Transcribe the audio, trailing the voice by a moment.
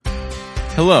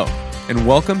Hello, and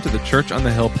welcome to the Church on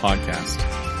the Hill podcast.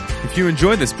 If you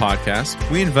enjoy this podcast,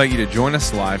 we invite you to join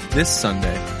us live this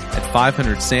Sunday at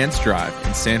 500 Sands Drive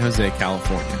in San Jose,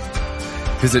 California.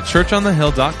 Visit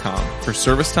churchonthehill.com for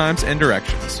service times and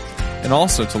directions, and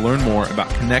also to learn more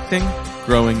about connecting,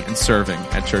 growing, and serving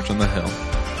at Church on the Hill.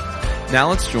 Now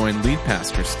let's join lead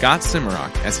pastor Scott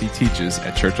Simmerock as he teaches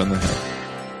at Church on the Hill.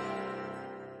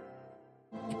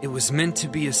 It was meant to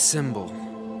be a symbol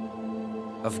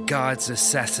of God's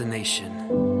assassination,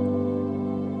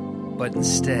 but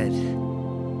instead,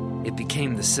 it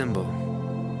became the symbol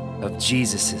of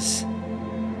Jesus'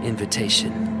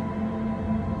 invitation.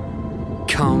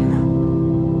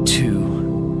 Come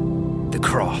to the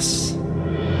cross.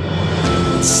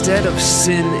 Instead of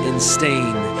sin and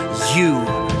stain, you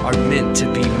are meant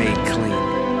to be made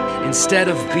clean. Instead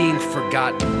of being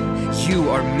forgotten, you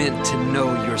are meant to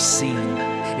know you're seen.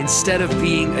 Instead of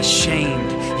being ashamed,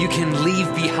 you can leave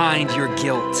behind your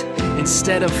guilt.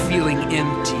 Instead of feeling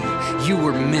empty, you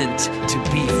were meant to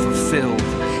be fulfilled.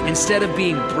 Instead of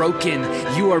being broken,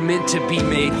 you are meant to be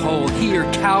made whole. Here,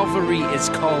 Calvary is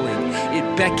calling.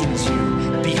 It beckons you.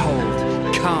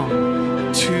 Behold, come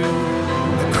to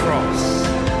the cross.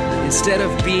 Instead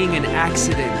of being an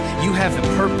accident, you have a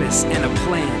purpose and a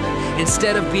plan.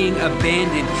 Instead of being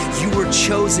abandoned, you were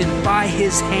chosen by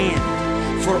His hand.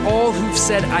 For all who've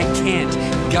said, I can't,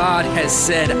 God has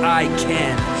said, I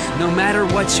can. No matter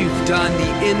what you've done,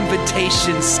 the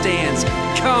invitation stands.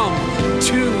 Come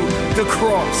to the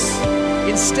cross.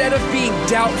 Instead of being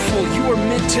doubtful, you are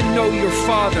meant to know your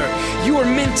Father. You are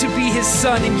meant to be His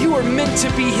son, and you are meant to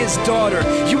be His daughter.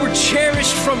 You were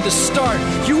cherished from the start.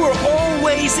 You were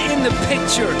always in the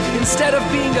picture. Instead of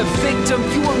being a victim,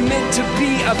 you were meant to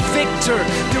be a victor.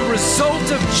 The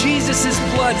result of Jesus'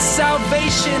 blood,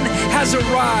 salvation has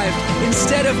arrived.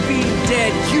 Instead of being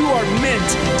dead, you are meant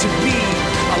to be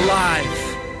alive.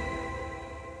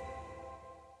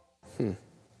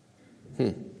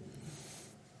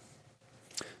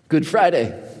 Good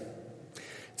Friday.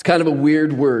 It's kind of a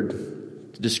weird word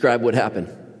to describe what happened.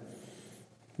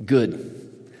 Good.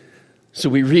 So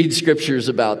we read scriptures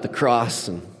about the cross,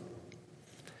 and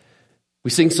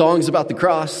we sing songs about the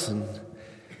cross, and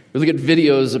we look at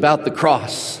videos about the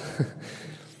cross.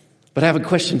 But I have a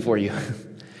question for you.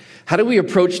 How do we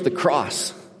approach the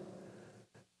cross?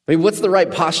 I mean, what's the right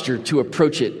posture to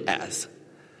approach it as?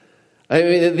 I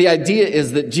mean, the idea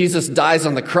is that Jesus dies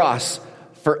on the cross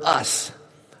for us,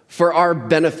 for our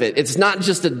benefit. It's not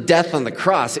just a death on the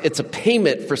cross. It's a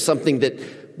payment for something that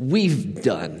we've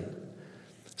done.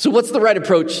 So what's the right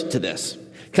approach to this?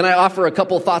 Can I offer a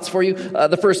couple of thoughts for you?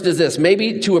 The first is this.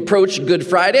 Maybe to approach Good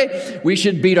Friday, we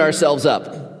should beat ourselves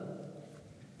up.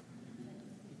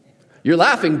 You're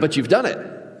laughing, but you've done it.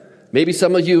 Maybe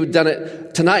some of you have done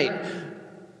it tonight.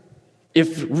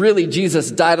 If really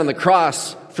Jesus died on the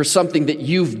cross for something that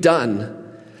you've done,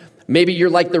 maybe you're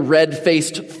like the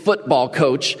red-faced football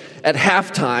coach at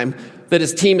halftime that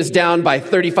his team is down by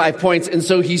 35 points, and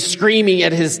so he's screaming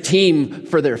at his team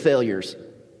for their failures.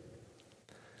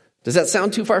 Does that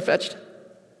sound too far-fetched?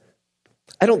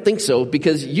 I don't think so,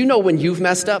 because you know when you've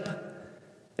messed up,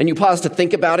 and you pause to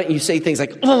think about it, and you say things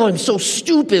like, oh, I'm so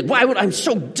stupid. I'm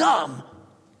so dumb.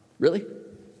 Really?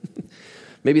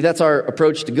 Maybe that's our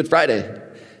approach to Good Friday.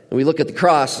 And we look at the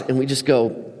cross, and we just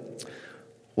go,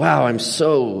 wow, I'm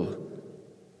so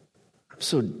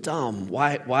dumb.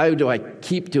 Why do I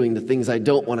keep doing the things I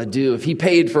don't want to do? If He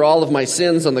paid for all of my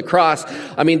sins on the cross,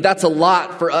 I mean, that's a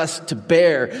lot for us to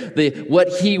bear. What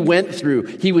He went through,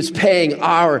 He was paying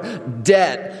our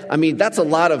debt. I mean, that's a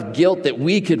lot of guilt that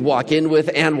we could walk in with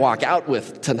and walk out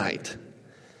with tonight.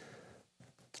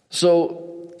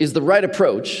 So, is the right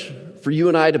approach for you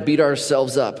and I to beat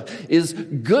ourselves up? Is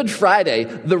Good Friday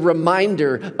the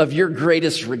reminder of your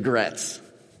greatest regrets?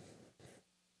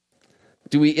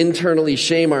 Do we internally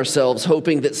shame ourselves,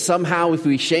 hoping that somehow if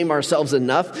we shame ourselves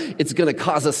enough, it's going to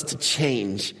cause us to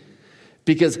change?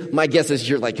 Because my guess is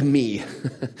you're like me.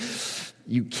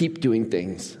 You keep doing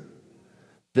things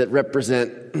that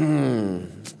represent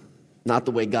not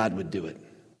the way God would do it.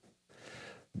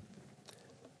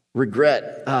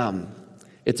 Regret.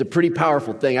 It's a pretty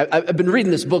powerful thing. I've been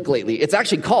reading this book lately. It's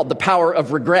actually called The Power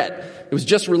of Regret. It was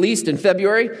just released in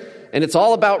February. And it's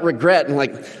all about regret. And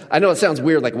I know it sounds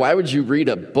weird. Why would you read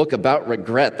a book about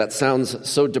regret? That sounds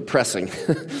so depressing.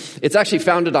 It's actually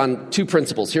founded on two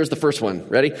principles. Here's the first one.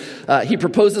 Ready? He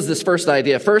proposes this first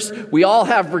idea. First, we all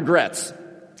have regrets.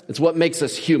 It's what makes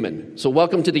us human. So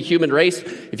welcome to the human race.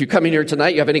 If you come in here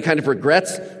tonight, you have any kind of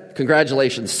regrets,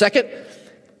 congratulations. Second,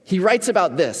 he writes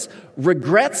about this.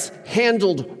 Regrets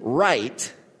handled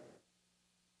right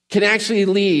can actually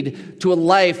lead to a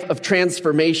life of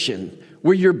transformation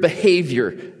where your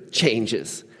behavior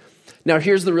changes. Now,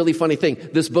 here's the really funny thing.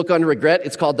 This book on regret,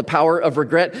 it's called The Power of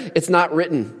Regret. It's not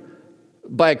written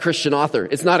by a Christian author.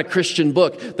 It's not a Christian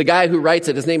book. The guy who writes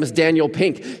it, his name is Daniel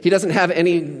Pink. He doesn't have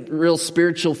any real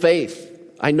spiritual faith.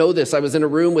 I know this. I was in a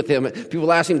room with him.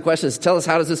 People asking him questions. Tell us,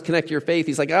 how does this connect to your faith?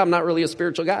 He's like, I'm not really a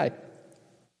spiritual guy.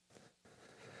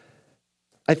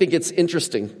 I think it's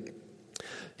interesting.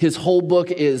 His whole book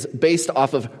is based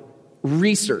off of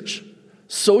research,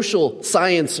 social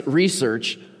science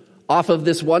research, off of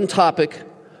this one topic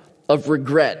of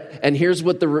regret. And here's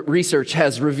what the research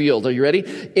has revealed. Are you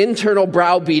ready? Internal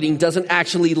browbeating doesn't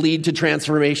actually lead to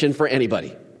transformation for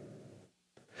anybody.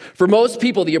 For most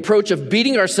people, the approach of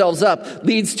beating ourselves up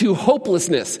leads to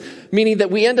hopelessness, meaning that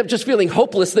we end up just feeling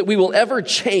hopeless that we will ever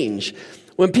change.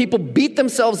 When people beat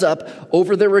themselves up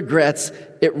over their regrets,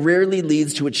 it rarely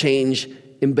leads to a change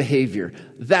in behavior.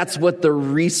 That's what the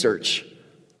research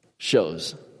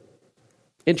shows.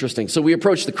 Interesting. So we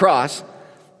approach the cross.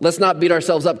 Let's not beat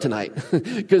ourselves up tonight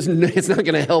because it's not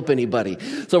going to help anybody.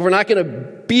 So if we're not going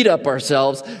to beat up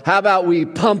ourselves, how about we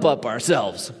pump up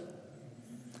ourselves?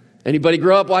 Anybody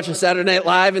grow up watching Saturday Night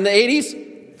Live in the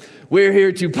 80s? We're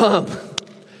here to pump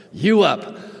you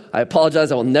up. I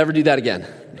apologize. I will never do that again.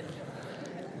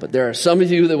 But there are some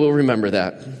of you that will remember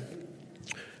that.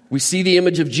 We see the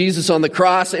image of Jesus on the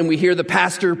cross and we hear the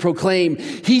pastor proclaim,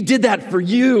 "He did that for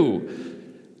you."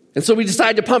 And so we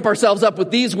decide to pump ourselves up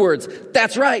with these words.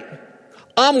 That's right.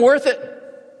 I'm worth it.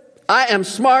 I am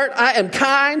smart. I am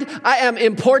kind. I am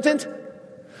important.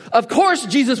 Of course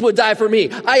Jesus would die for me.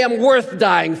 I am worth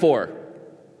dying for.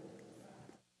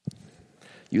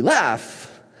 You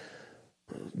laugh,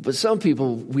 but some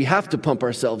people, we have to pump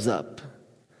ourselves up.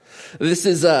 This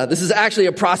is actually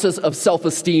a process of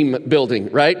self-esteem building,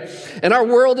 right? And our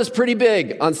world is pretty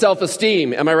big on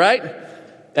self-esteem. Am I right?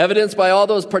 Evidenced by all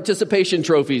those participation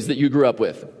trophies that you grew up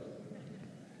with.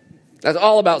 That's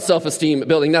all about self-esteem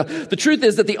building. Now, the truth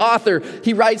is that the author,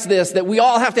 he writes this, that we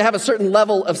all have to have a certain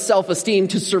level of self-esteem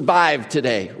to survive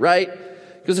today, right?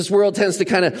 Because this world tends to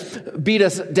kind of beat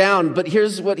us down. But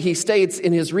here's what he states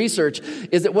in his research,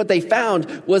 is that what they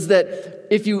found was that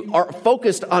if you are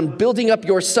focused on building up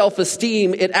your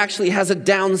self-esteem, it actually has a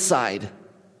downside.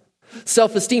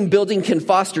 Self-esteem building can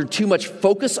foster too much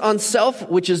focus on self,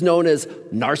 which is known as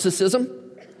narcissism.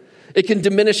 It can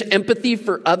diminish empathy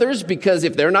for others because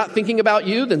if they're not thinking about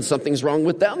you, then something's wrong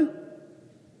with them.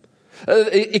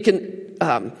 It can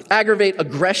aggravate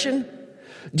aggression.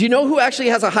 Do you know who actually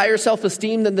has a higher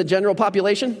self-esteem than the general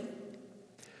population?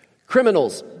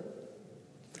 Criminals.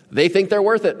 They think they're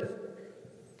worth it.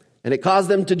 And it caused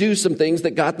them to do some things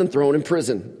that got them thrown in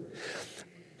prison.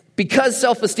 Because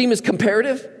self-esteem is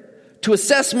comparative, to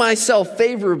assess myself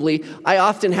favorably, I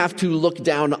often have to look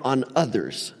down on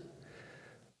others.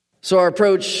 So our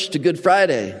approach to Good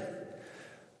Friday,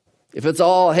 if it's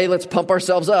all, hey, let's pump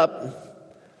ourselves up,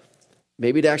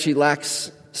 maybe it actually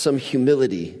lacks some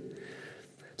humility.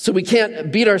 So we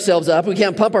can't beat ourselves up, we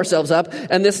can't pump ourselves up,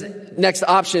 and this next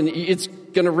option, it's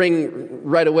going to ring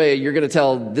right away. You're going to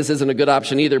tell this isn't a good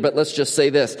option either, but let's just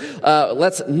say this.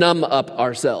 Let's numb up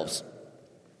ourselves.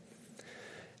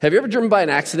 Have you ever driven by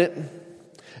an accident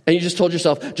and you just told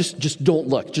yourself, just don't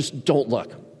look, just don't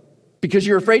look? Because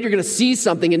you're afraid you're going to see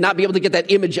something and not be able to get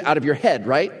that image out of your head,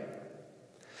 right?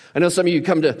 I know some of you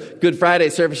come to Good Friday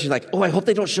service, you're like, oh, I hope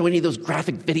they don't show any of those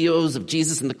graphic videos of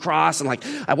Jesus and the cross. And like,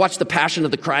 I watched the Passion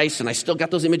of the Christ and I still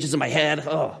got those images in my head.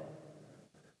 Oh.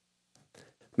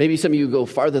 Maybe some of you go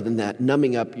farther than that,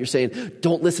 numbing up. You're saying,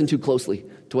 don't listen too closely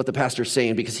to what the pastor's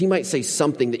saying because he might say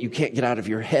something that you can't get out of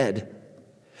your head.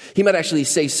 He might actually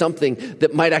say something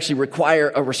that might actually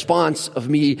require a response of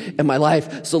me and my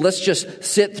life. So let's just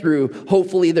sit through.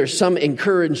 Hopefully there's some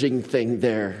encouraging thing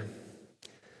there.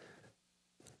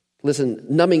 Listen,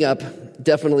 numbing up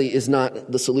definitely is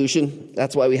not the solution.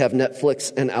 That's why we have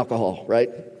Netflix and alcohol,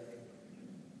 right?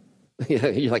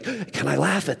 You're like, can I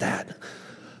laugh at that?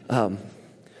 I'm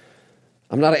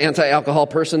not an anti-alcohol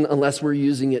person unless we're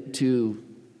using it to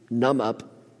numb up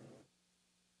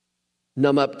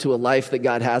to a life that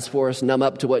God has for us, numb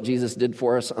up to what Jesus did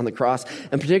for us on the cross,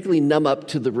 and particularly numb up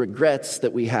to the regrets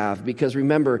that we have. Because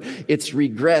remember, it's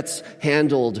regrets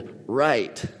handled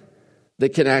right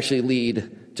that can actually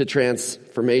lead to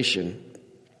transformation.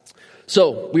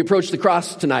 So we approach the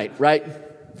cross tonight, right?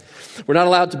 We're not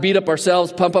allowed to beat up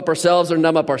ourselves, pump up ourselves, or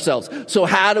numb up ourselves. So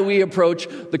how do we approach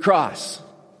the cross?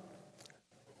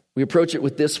 We approach it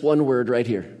with this one word right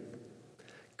here: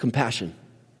 compassion.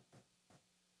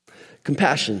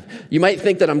 Compassion. You might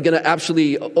think that I'm going to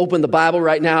actually open the Bible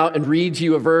right now and read to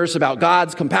you a verse about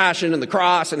God's compassion and the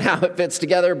cross and how it fits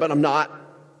together, but I'm not.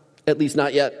 At least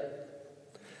not yet.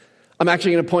 I'm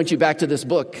actually going to point you back to this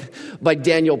book by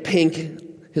Daniel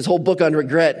Pink, his whole book on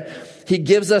regret. He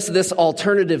gives us this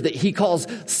alternative that he calls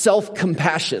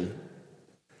self-compassion.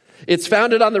 It's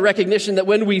founded on the recognition that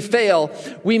when we fail,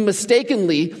 we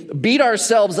mistakenly beat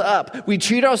ourselves up. We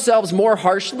treat ourselves more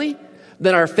harshly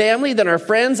than our family, than our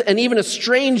friends, and even a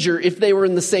stranger if they were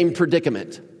in the same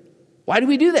predicament. Why do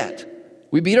we do that?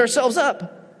 We beat ourselves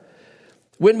up.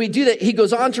 When we do that, he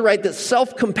goes on to write that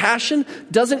self-compassion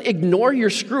doesn't ignore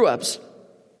your screw-ups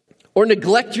or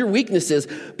neglect your weaknesses,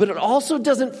 but it also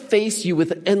doesn't face you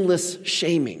with endless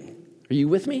shaming. Are you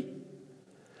with me?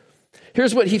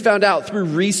 Here's what he found out through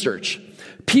research.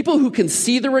 People who can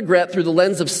see the regret through the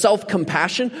lens of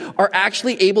self-compassion are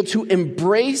actually able to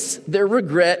embrace their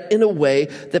regret in a way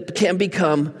that can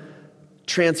become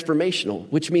transformational,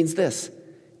 which means this: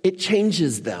 it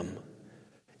changes them.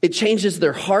 It changes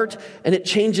their heart and it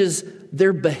changes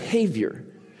their behavior.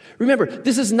 Remember,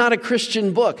 this is not a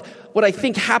Christian book. What I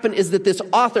think happened is that this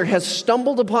author has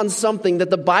stumbled upon something that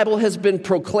the Bible has been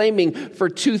proclaiming for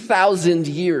 2,000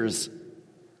 years.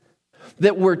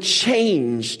 That we're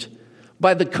changed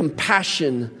by the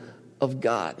compassion of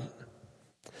God.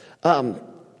 Our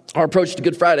approach to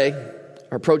Good Friday,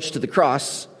 our approach to the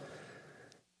cross,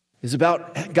 is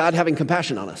about God having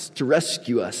compassion on us, to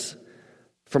rescue us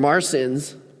from our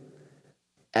sins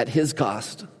at his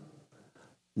cost,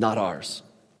 not ours.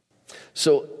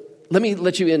 So let me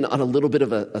let you in on a little bit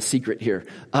of a secret here.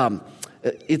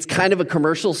 It's kind of a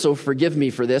commercial, so forgive me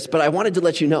for this, but I wanted to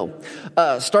let you know.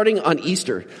 Starting on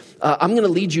Easter, I'm going to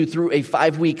lead you through a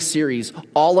 5-week series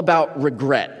all about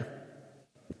regret.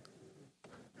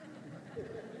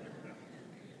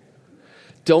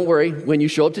 Don't worry, when you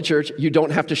show up to church, you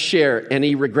don't have to share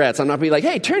any regrets. I'm not going to be like,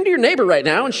 hey, turn to your neighbor right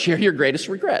now and share your greatest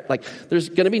regret. Like, there's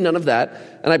going to be none of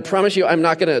that. And I promise you, I'm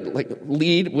not going to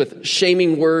lead with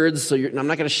shaming words, so I'm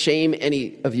not going to shame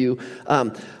any of you.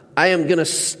 I am going to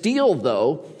steal,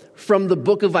 though, from the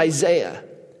book of Isaiah,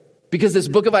 because this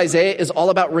book of Isaiah is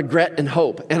all about regret and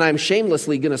hope. And I'm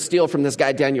shamelessly going to steal from this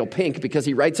guy, Daniel Pink, because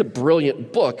he writes a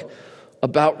brilliant book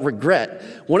about regret.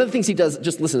 One of the things he does,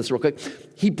 just listen to this real quick,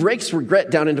 he breaks regret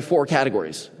down into 4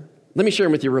 categories. Let me share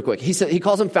them with you real quick. He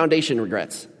calls them foundation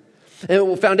regrets.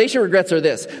 And foundation regrets are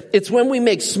this: it's when we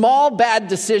make small bad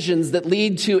decisions that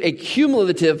lead to a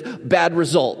cumulative bad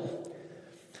result.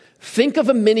 Think of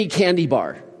a mini candy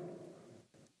bar.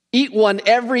 Eat one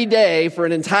every day for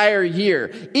an entire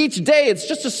year. Each day, it's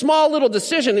just a small little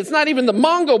decision. It's not even the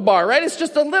Mongo bar, right? It's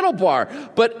just a little bar.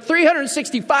 But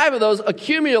 365 of those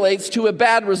accumulates to a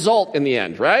bad result in the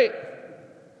end, right?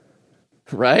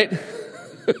 Right?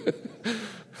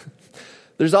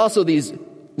 There's also these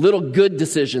little good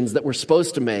decisions that we're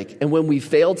supposed to make. And when we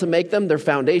fail to make them, they're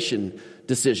foundation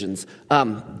decisions.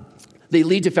 They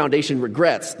lead to foundation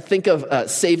regrets. Think of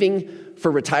saving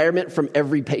for retirement from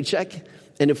every paycheck.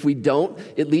 And if we don't,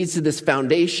 it leads to this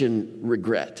foundation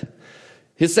regret.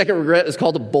 His second regret is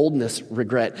called a boldness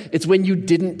regret. It's when you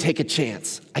didn't take a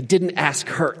chance. I didn't ask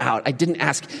her out. I didn't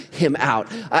ask him out.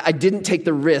 I didn't take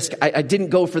the risk. I didn't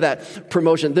go for that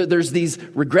promotion. There's these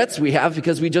regrets we have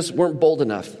because we just weren't bold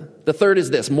enough. The third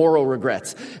is this: moral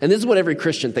regrets. And this is what every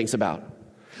Christian thinks about.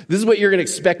 This is what you're going to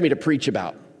expect me to preach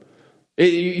about.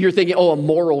 You're thinking, oh, a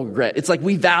moral regret. It's like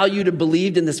we valued and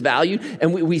believed in this value,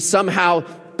 and we somehow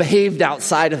behaved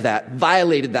outside of that,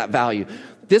 violated that value.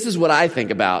 This is what I think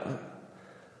about.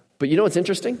 But you know what's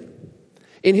interesting?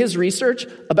 In his research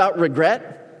about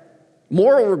regret,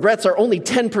 moral regrets are only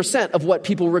 10% of what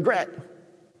people regret.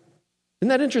 Isn't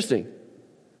that interesting?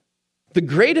 The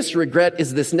greatest regret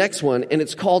is this next one, and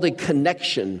it's called a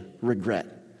connection regret.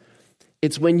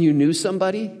 It's when you knew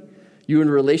somebody, you were in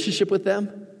a relationship with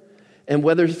them, and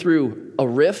whether through a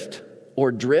rift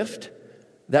or drift,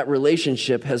 that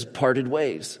relationship has parted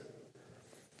ways.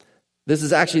 This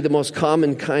is actually the most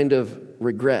common kind of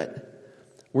regret.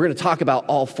 We're going to talk about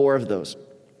all 4 of those.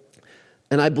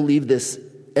 And I believe this: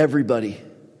 everybody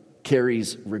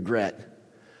carries regret,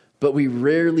 but we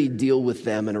rarely deal with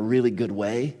them in a really good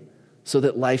way so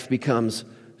that life becomes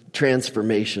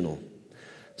transformational.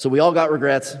 So we all got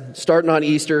regrets. Starting on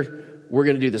Easter, we're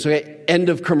going to do this. Okay, end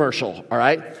of commercial, all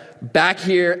right? Back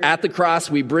here at the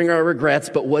cross, we bring our regrets,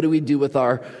 but what do we do with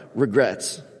our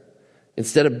regrets?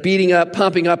 Instead of beating up,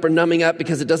 pumping up, or numbing up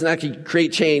because it doesn't actually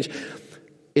create change,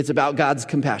 it's about God's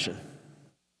compassion.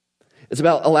 It's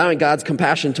about allowing God's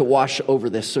compassion to wash over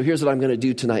this. So here's what I'm going to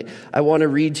do tonight. I want to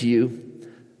read to you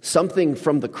something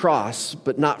from the cross,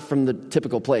 but not from the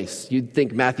typical place. You'd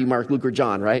think Matthew, Mark, Luke, or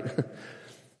John, right?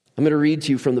 I'm going to read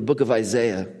to you from the book of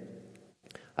Isaiah.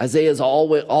 Isaiah is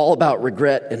all about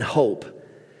regret and hope.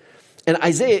 And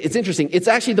Isaiah, it's interesting. It's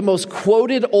actually the most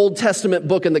quoted Old Testament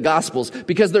book in the Gospels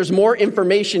because there's more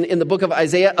information in the book of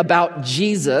Isaiah about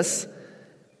Jesus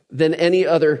than any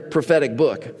other prophetic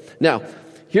book. Now,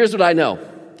 here's what I know.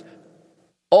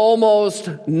 Almost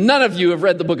none of you have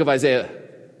read the book of Isaiah.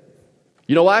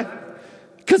 You know why?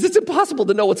 Because it's impossible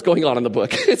to know what's going on in the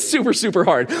book. It's super, super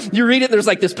hard. You read it, and there's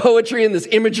like this poetry and this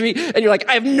imagery, and you're like,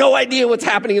 I have no idea what's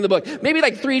happening in the book. Maybe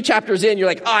like 3 chapters in, you're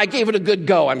like, I gave it a good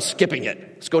go. I'm skipping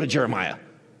it. Let's go to Jeremiah.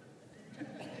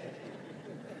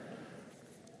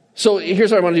 So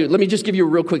here's what I want to do. Let me just give you a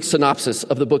real quick synopsis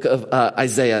of the book of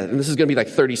Isaiah, and this is going to be like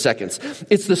 30 seconds.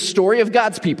 It's the story of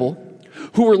God's people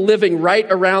who were living right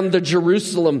around the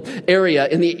Jerusalem area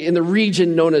in the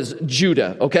region known as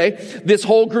Judah, okay? This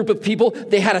whole group of people,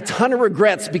 they had a ton of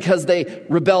regrets because they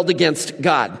rebelled against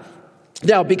God.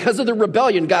 Now, because of the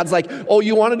rebellion, God's like, oh,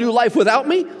 you want to do life without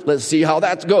me? Let's see how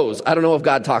that goes. I don't know if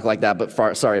God talked like that,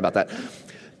 but sorry about that.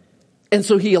 And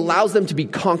so he allows them to be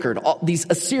conquered. These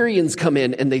Assyrians come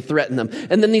in and they threaten them.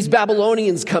 And then these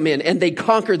Babylonians come in and they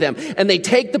conquer them. And they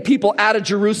take the people out of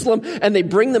Jerusalem and they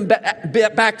bring them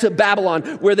back to Babylon,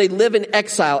 where they live in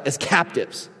exile as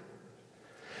captives.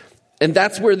 And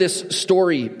that's where this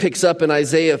story picks up in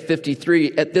Isaiah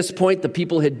 53. At this point, the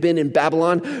people had been in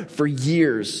Babylon for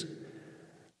years.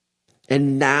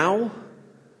 And now,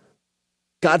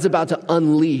 God's about to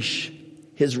unleash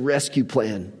his rescue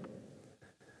plan.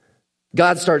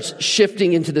 God starts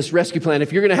shifting into this rescue plan.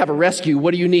 If you're going to have a rescue,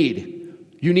 what do you need?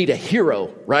 You need a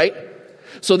hero, right?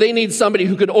 So they need somebody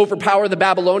who could overpower the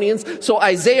Babylonians. So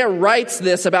Isaiah writes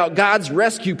this about God's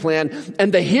rescue plan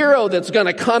and the hero that's going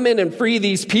to come in and free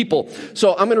these people.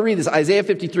 So I'm going to read this, Isaiah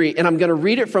 53, and I'm going to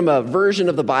read it from a version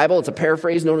of the Bible. It's a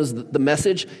paraphrase known as the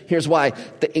Message. Here's why.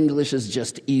 The English is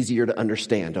just easier to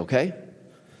understand, okay?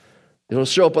 It'll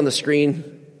show up on the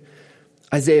screen.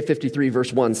 Isaiah 53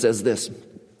 verse 1 says this.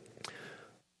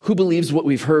 Who believes what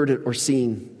we've heard or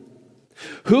seen?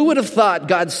 Who would have thought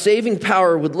God's saving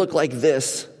power would look like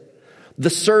this?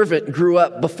 The servant grew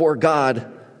up before God.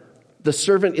 The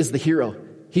servant is the hero.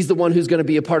 He's the one who's going to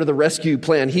be a part of the rescue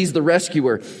plan. He's the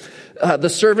rescuer. The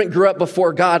servant grew up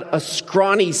before God, a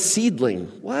scrawny seedling.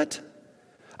 What?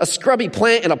 A scrubby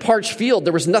plant in a parched field.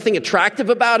 There was nothing attractive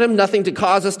about him, nothing to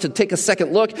cause us to take a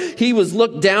second look. He was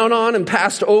looked down on and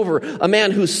passed over, a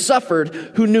man who suffered,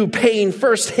 who knew pain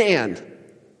firsthand.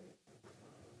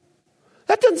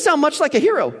 That doesn't sound much like a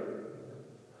hero.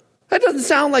 That doesn't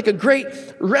sound like a great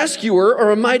rescuer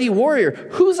or a mighty warrior.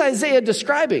 Who's Isaiah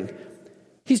describing?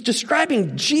 He's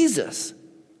describing Jesus.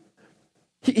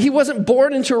 He wasn't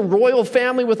born into a royal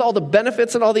family with all the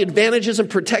benefits and all the advantages and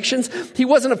protections. He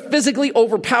wasn't a physically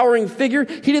overpowering figure.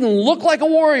 He didn't look like a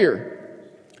warrior.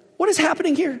 What is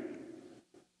happening here?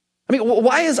 I mean,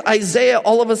 why is Isaiah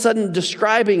all of a sudden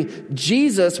describing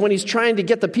Jesus when he's trying to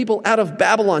get the people out of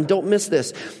Babylon? Don't miss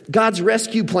this. God's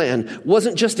rescue plan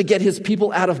wasn't just to get his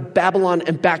people out of Babylon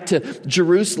and back to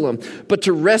Jerusalem, but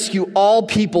to rescue all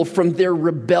people from their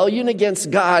rebellion against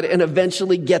God and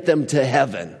eventually get them to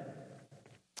heaven.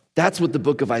 That's what the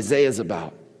book of Isaiah is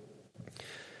about.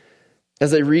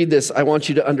 As I read this, I want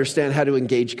you to understand how to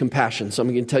engage compassion. So I'm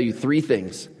going to tell you 3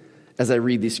 things as I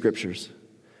read these scriptures.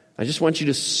 I just want you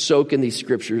to soak in these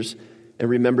scriptures and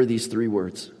remember these 3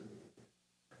 words.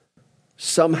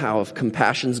 Somehow, if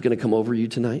compassion is going to come over you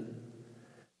tonight,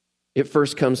 it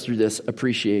first comes through this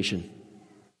appreciation.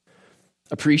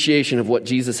 Appreciation of what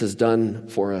Jesus has done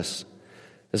for us.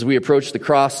 As we approach the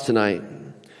cross tonight,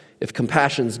 if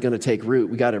compassion is going to take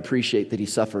root, we got to appreciate that he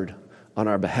suffered on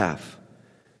our behalf.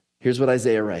 Here's what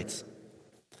Isaiah writes.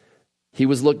 He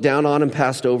was looked down on and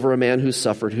passed over, a man who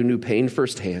suffered, who knew pain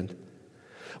firsthand.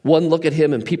 One look at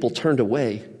him and people turned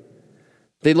away.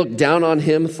 They looked down on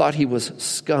him, thought he was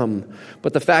scum.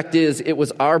 But the fact is, it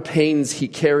was our pains he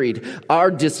carried,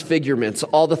 our disfigurements,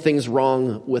 all the things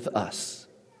wrong with us.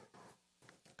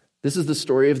 This is the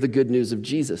story of the good news of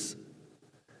Jesus.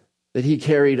 That he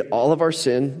carried all of our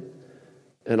sin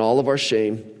and all of our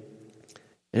shame.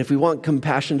 And if we want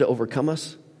compassion to overcome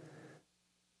us,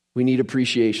 we need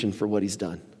appreciation for what he's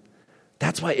done.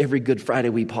 That's why every Good Friday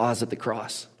we pause at the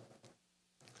cross.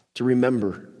 To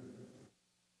remember.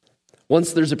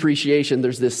 Once there's appreciation,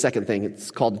 there's this second thing. It's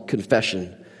called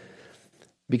confession.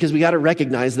 Because we got to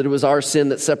recognize that it was our sin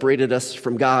that separated us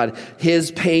from God. His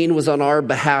pain was on our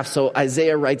behalf. So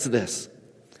Isaiah writes this.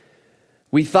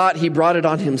 We thought he brought it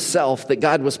on himself, that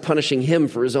God was punishing him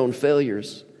for his own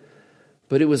failures.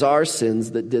 But it was our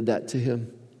sins that did that to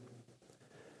him.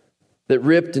 That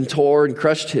ripped and tore and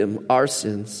crushed him, our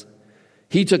sins.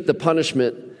 He took the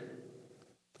punishment,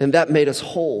 and that made us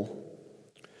whole.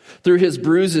 Through his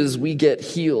bruises, we get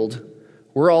healed.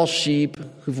 We're all sheep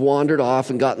who've wandered off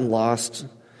and gotten lost.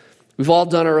 We've all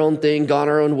done our own thing, gone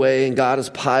our own way, and God has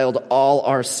piled all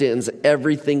our sins,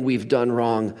 everything we've done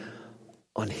wrong,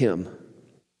 on Him.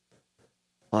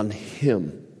 On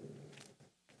Him.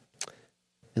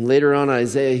 And later on,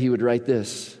 Isaiah, he would write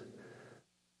this,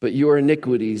 But your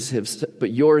iniquities have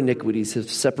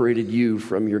separated you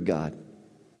from your God.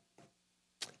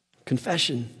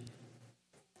 Confession.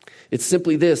 It's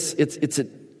simply this. It's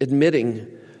admitting,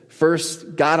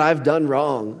 first, God, I've done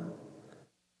wrong.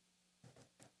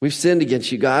 We've sinned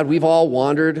against you, God. We've all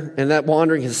wandered, and that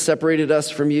wandering has separated us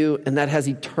from you, and that has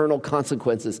eternal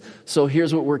consequences. So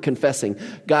here's what we're confessing.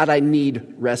 God, I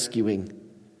need rescuing.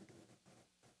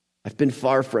 I've been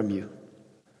far from you.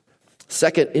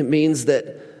 Second, it means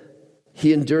that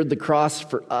He endured the cross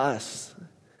for us.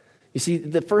 You see,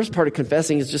 the first part of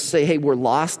confessing is just say, hey, we're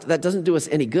lost. That doesn't do us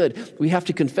any good. We have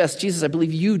to confess, Jesus, I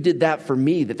believe you did that for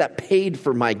me, that paid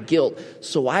for my guilt,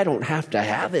 so I don't have to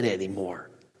have it anymore.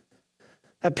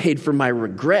 That paid for my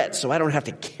regret, so I don't have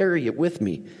to carry it with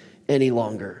me any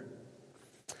longer.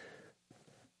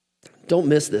 Don't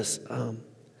miss this.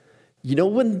 You know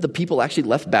when the people actually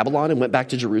left Babylon and went back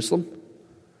to Jerusalem?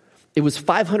 It was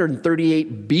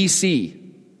 538 BC.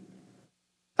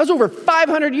 That was over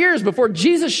 500 years before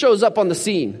Jesus shows up on the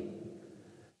scene.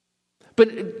 But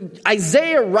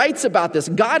Isaiah writes about this.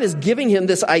 God is giving him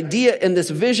this idea and this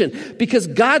vision because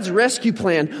God's rescue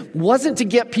plan wasn't to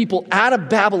get people out of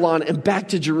Babylon and back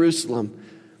to Jerusalem.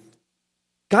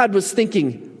 God was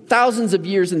thinking thousands of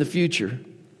years in the future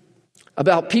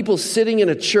about people sitting in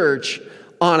a church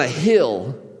on a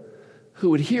hill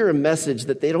who would hear a message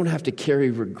that they don't have to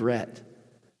carry regret.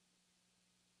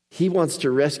 He wants to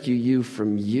rescue you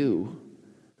from you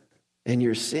and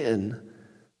your sin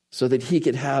so that He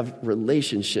could have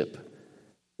relationship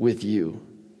with you.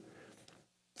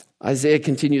 Isaiah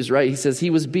continues, right? He says, He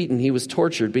was beaten, He was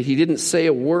tortured, but He didn't say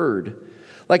a word.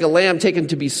 Like a lamb taken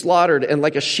to be slaughtered and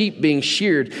like a sheep being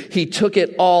sheared, He took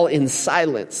it all in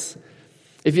silence.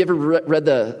 If you ever read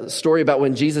the story about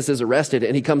when Jesus is arrested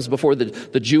and He comes before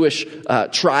the Jewish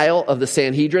trial of the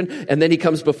Sanhedrin, and then He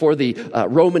comes before the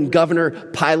Roman governor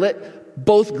Pilate,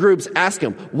 both groups ask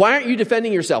Him, why aren't you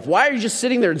defending yourself? Why are you just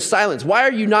sitting there in silence? Why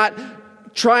are you not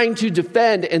trying to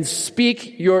defend and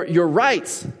speak your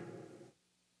rights?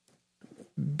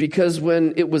 Because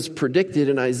when it was predicted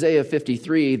in Isaiah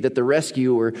 53 that the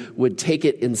rescuer would take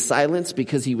it in silence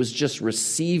because he was just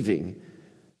receiving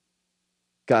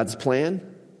God's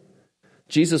plan,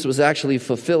 Jesus was actually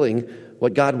fulfilling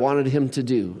what God wanted him to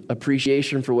do.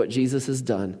 Appreciation for what Jesus has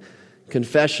done.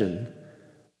 Confession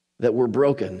that we're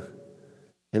broken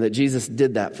and that Jesus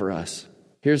did that for us.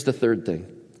 Here's the third thing.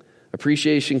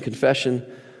 Appreciation, confession,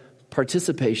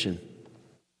 participation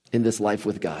in this life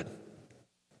with God.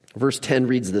 Verse 10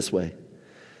 reads this way.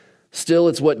 Still,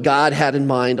 it's what God had in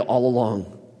mind all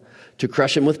along, to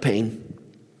crush him with pain.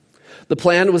 The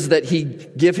plan was that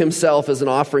He'd give Himself as an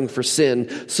offering for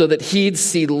sin so that He'd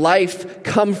see life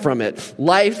come from it.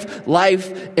 Life,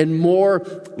 and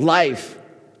more life.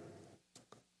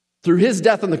 Through His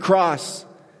death on the cross,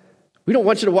 we don't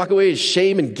want you to walk away with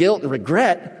shame and guilt and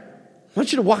regret. I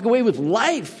want you to walk away with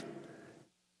life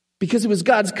because it was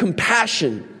God's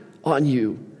compassion on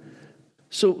you.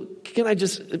 So can I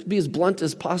just be as blunt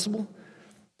as possible?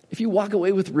 If you walk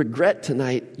away with regret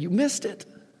tonight, you missed it.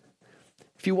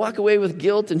 If you walk away with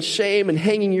guilt and shame and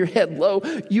hanging your head low,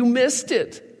 you missed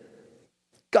it.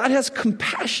 God has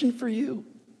compassion for you.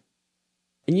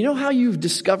 And you know how you've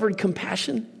discovered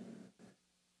compassion?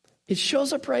 It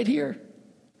shows up right here.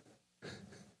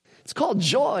 It's called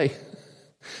joy.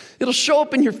 It'll show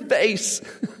up in your face.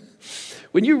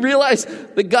 When you realize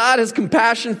that God has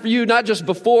compassion for you, not just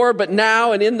before, but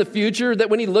now and in the future,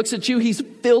 that when He looks at you, He's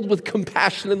filled with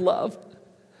compassion and love.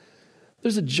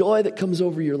 There's a joy that comes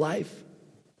over your life.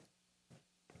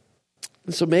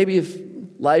 And so maybe if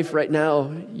life right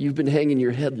now, you've been hanging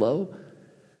your head low,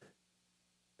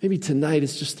 maybe tonight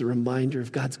is just the reminder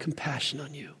of God's compassion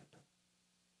on you.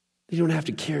 You don't have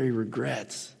to carry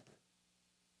regrets.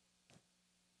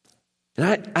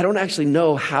 And I don't actually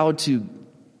know how to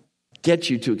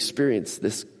get you to experience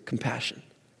this compassion.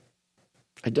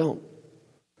 I don't.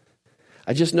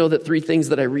 I just know that three things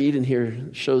that I read in here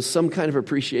shows some kind of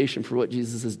appreciation for what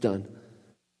Jesus has done.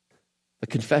 A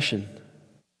confession.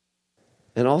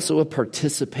 And also a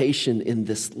participation in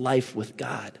this life with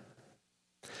God.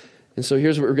 And so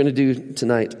here's what we're going to do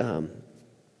tonight.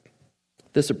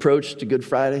 This approach to Good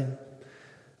Friday,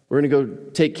 we're going to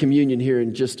go take communion here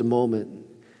in just a moment.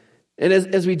 And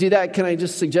as we do that, can I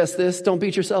just suggest this? Don't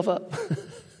beat yourself up.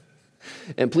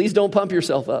 And please don't pump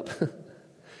yourself up.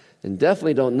 And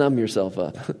definitely don't numb yourself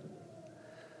up.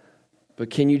 But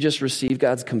can you just receive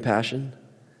God's compassion?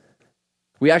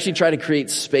 We actually try to create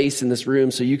space in this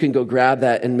room so you can go grab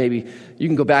that and maybe you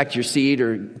can go back to your seat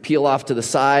or peel off to the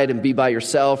side and be by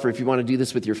yourself. Or if you want to do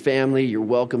this with your family, you're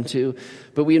welcome to.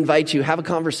 But we invite you, have a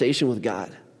conversation with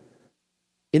God.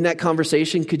 In that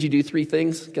conversation, could you do 3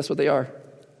 things? Guess what they are?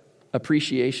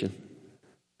 Appreciation,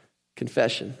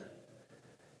 confession.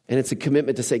 And it's a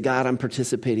commitment to say, God, I'm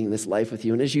participating in this life with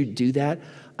you. And as you do that,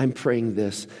 I'm praying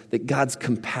this, that God's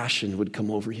compassion would come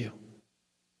over you.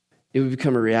 It would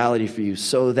become a reality for you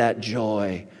so that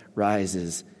joy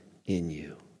rises in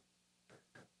you.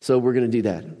 So we're going to do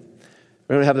that. We're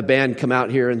going to have the band come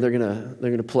out here and they're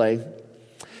going to play.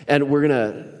 And we're going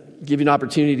to give you an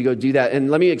opportunity to go do that. And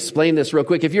let me explain this real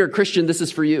quick. If you're a Christian, this is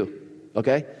for you,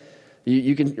 okay?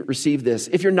 You can receive this.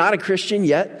 If you're not a Christian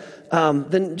yet,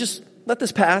 then just let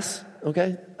this pass,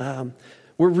 okay?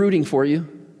 We're rooting for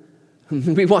you.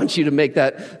 We want you to make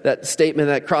that statement,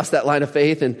 that cross that line of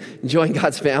faith and join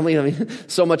God's family. I mean,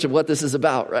 so much of what this is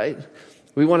about, right?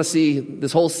 We want to see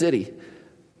this whole city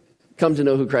come to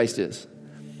know who Christ is.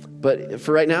 But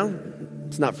for right now,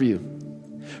 it's not for you.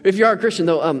 If you are a Christian,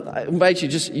 though, I invite you,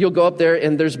 you'll go up there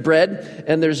and there's bread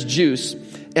and there's juice.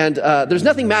 And there's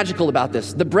nothing magical about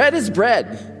this. The bread is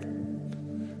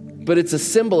bread, but it's a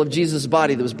symbol of Jesus'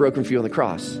 body that was broken for you on the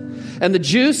cross. And the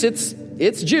juice,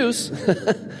 it's juice.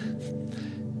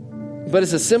 But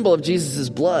it's a symbol of Jesus'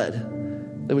 blood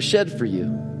that was shed for you.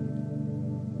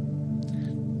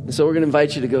 And so we're going to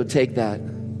invite you to go take that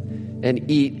and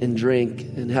eat and drink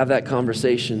and have that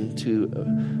conversation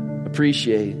to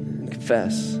appreciate and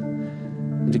confess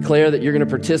and declare that you're going to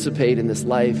participate in this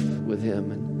life with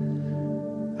him.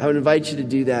 And I would invite you to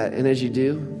do that. And as you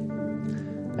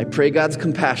do, I pray God's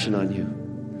compassion on you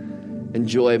and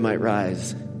joy might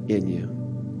rise in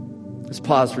you. Let's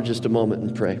pause for just a moment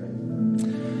and pray.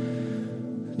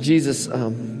 Jesus,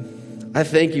 I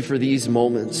thank you for these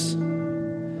moments.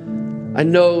 I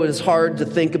know it is hard to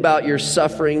think about your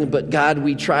suffering, but God,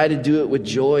 we try to do it with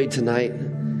joy tonight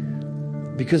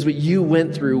because what you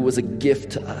went through was a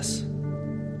gift to us.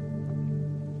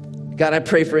 God, I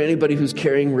pray for anybody who's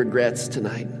carrying regrets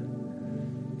tonight,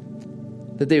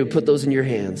 that they would put those in your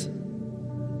hands.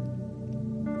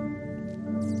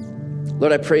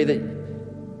 Lord, I pray that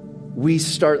we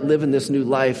start living this new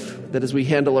life, that as we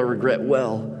handle our regret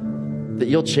well, that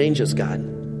you'll change us, God.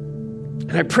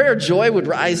 And I pray our joy would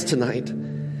rise tonight.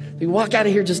 We walk out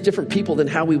of here just different people than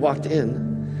how we walked in.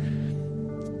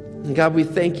 And God, we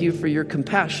thank you for your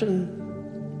compassion.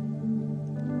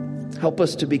 Help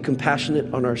us to be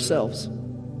compassionate on ourselves.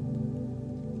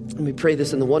 And we pray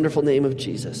this in the wonderful name of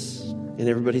Jesus. And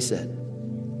everybody said,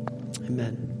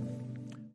 amen.